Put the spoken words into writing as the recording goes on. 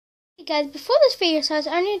Hey guys, before this video starts,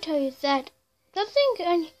 I need to tell you that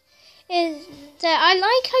something is that I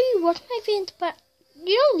like how you watch my videos, but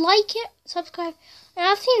you don't like it, subscribe. And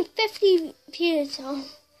I've seen 50 views on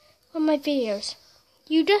my videos.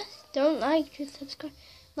 You just don't like to subscribe.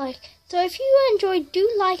 So if you enjoy, do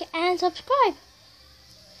like and subscribe.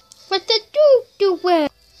 What the dude doing?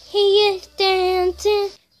 He is dancing.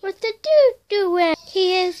 What the dude doing?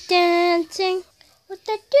 He is dancing. What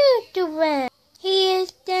the dude doing? He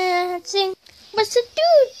is dancing. What's the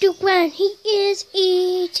dude doing? He is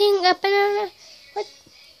eating a banana.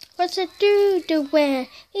 What's the dude doing?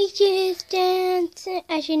 He is dancing.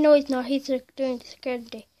 Actually, no, he's not. He's doing the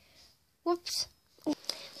security. Whoops.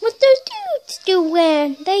 What's the dudes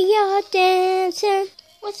doing? They are dancing.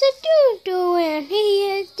 What's the dude doing?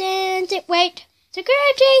 He is dancing. Wait.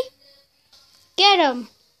 Security! Get him.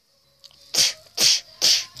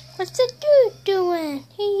 What's the dude doing?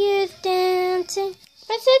 He is dancing.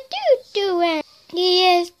 What's the dude doing?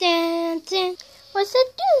 He is dancing. What's the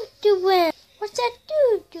dude doing? What's that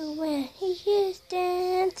dude doing? He is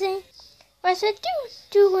dancing. What's the dude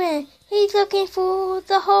doing? He's looking for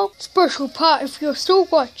the Hulk. Special part if you're still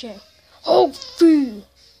watching. Hulk V.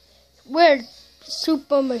 Red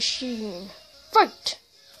Super Machine. Fight!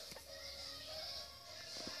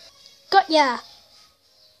 Got ya!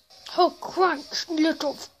 Hulk crunch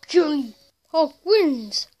little puny. Hulk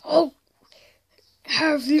wins. Hulk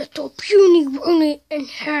have little puny Rooney in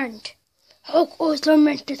hand. Hulk also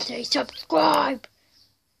meant to say subscribe.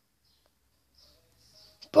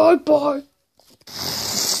 Bye bye.